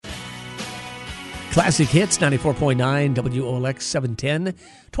Classic Hits, 94.9, WOLX 710.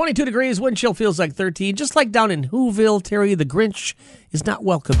 22 degrees, wind chill feels like 13. Just like down in Whoville, Teri, the Grinch is not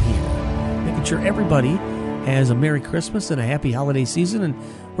welcome here. Making sure everybody has a Merry Christmas and a happy holiday season. And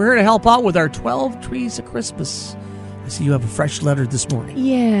we're here to help out with our 12 Trees of Christmas. I see you have a fresh letter this morning.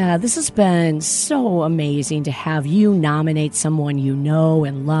 Yeah, this has been so amazing to have you nominate someone you know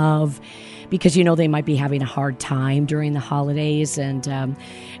and love, because you know they might be having a hard time during the holidays. And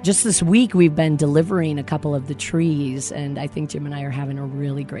just this week, we've been delivering a couple of the trees, and I think Jim and I are having a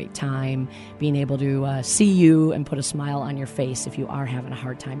really great time being able to see you and put a smile on your face if you are having a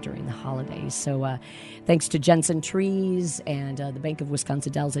hard time during the holidays. So thanks to Jensen Trees and the Bank of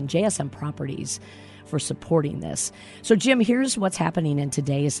Wisconsin Dells and JSM Properties for supporting this. So, Jim, here's what's happening in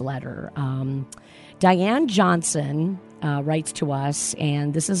today's letter. Diane Johnson writes to us,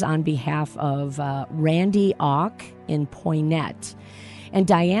 and this is on behalf of Randy Auck in Poynette. And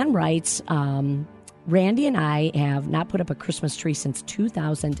Diane writes, Randy and I have not put up a Christmas tree since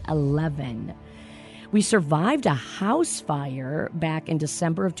 2011. We survived a house fire back in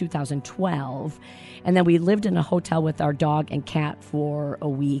December of 2012, and then we lived in a hotel with our dog and cat for a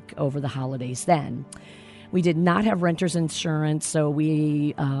week over the holidays then. We did not have renter's insurance, so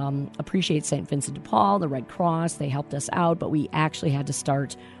we appreciate St. Vincent de Paul, the Red Cross. They helped us out, but we actually had to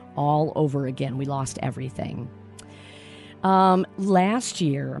start all over again. We lost everything. Last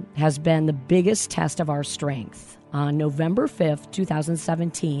year has been the biggest test of our strength. On November 5th,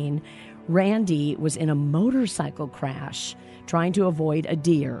 2017, Randy was in a motorcycle crash trying to avoid a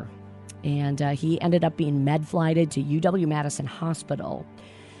deer, and he ended up being med-flighted to UW-Madison Hospital.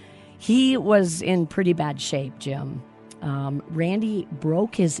 He was in pretty bad shape, Jim. Randy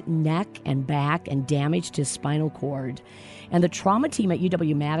broke his neck and back and damaged his spinal cord. And the trauma team at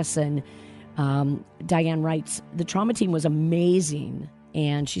UW-Madison, Diane writes, the trauma team was amazing.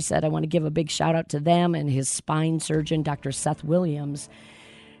 And she said, I want to give a big shout out to them and his spine surgeon, Dr. Seth Williams.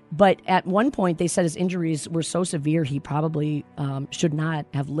 But at one point, they said his injuries were so severe he probably should not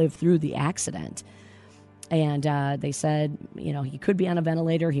have lived through the accident. And they said, you know, he could be on a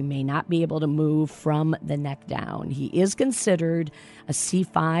ventilator. He may not be able to move from the neck down. He is considered a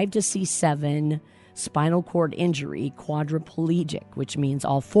C5 to C7 spinal cord injury, quadriplegic, which means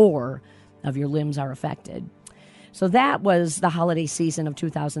all four of your limbs are affected. So that was the holiday season of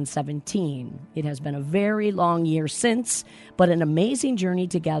 2017. It has been a very long year since, but an amazing journey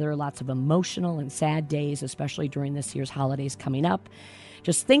together, lots of emotional and sad days, especially during this year's holidays coming up.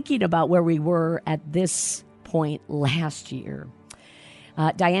 Just thinking about where we were at this point last year.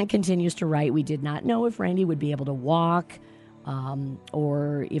 Diane continues to write, we did not know if Randy would be able to walk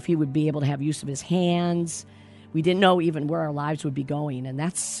or if he would be able to have use of his hands. We didn't know even where our lives would be going, and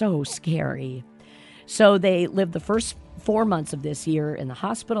that's so scary. So they lived the first 4 months of this year in the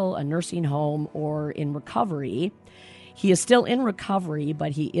hospital, a nursing home, or in recovery. He is still in recovery,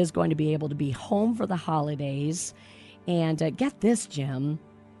 but he is going to be able to be home for the holidays. And get this, Jim.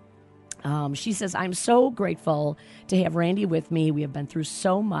 She says, I'm so grateful to have Randy with me. We have been through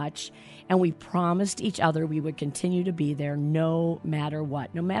so much, and we promised each other we would continue to be there no matter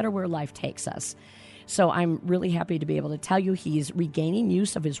what, no matter where life takes us. So I'm really happy to be able to tell you he's regaining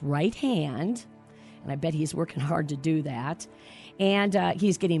use of his right hand, and I bet he's working hard to do that. And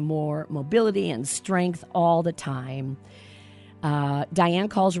he's getting more mobility and strength all the time. Diane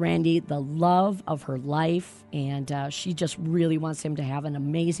calls Randy the love of her life, and she just really wants him to have an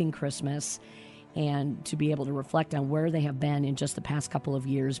amazing Christmas and to be able to reflect on where they have been in just the past couple of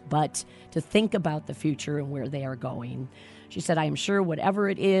years, but to think about the future and where they are going. She said, I am sure whatever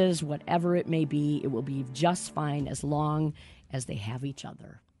it is, whatever it may be, it will be just fine as long as they have each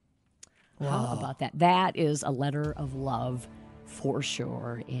other. Wow. How about that? That is a letter of love for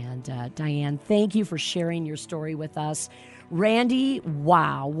sure. And Diane, thank you for sharing your story with us. Randy,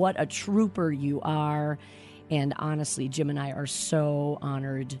 wow, what a trooper you are. And honestly, Jim and I are so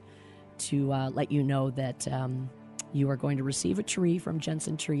honored to let you know that you are going to receive a tree from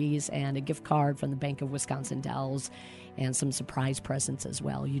Jensen Trees and a gift card from the Bank of Wisconsin Dells and some surprise presents as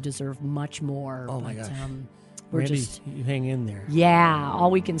well. You deserve much more. Oh, my gosh. Randy, you hang in there. Yeah,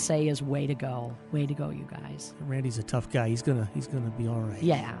 all we can say is way to go. Way to go, you guys. Randy's a tough guy. He's gonna be all right.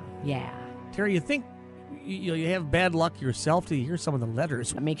 Yeah. Teri, you think you have bad luck yourself to hear some of the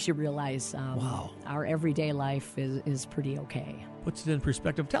letters? It makes you realize our everyday life is pretty okay. Puts it in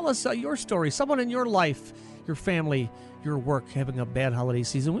perspective. Tell us your story. Someone in your life, your family, your work having a bad holiday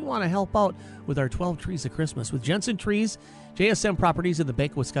season. We want to help out with our 12 Trees of Christmas with Jensen Trees, JSM Properties, and the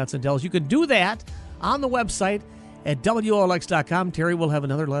Bank of Wisconsin Dells. You can do that on the website at WOLX.com. Teri will have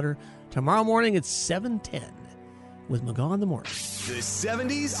another letter tomorrow morning at 7:10 with McGaw in the Morning. The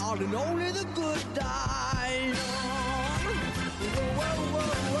 70s are only the good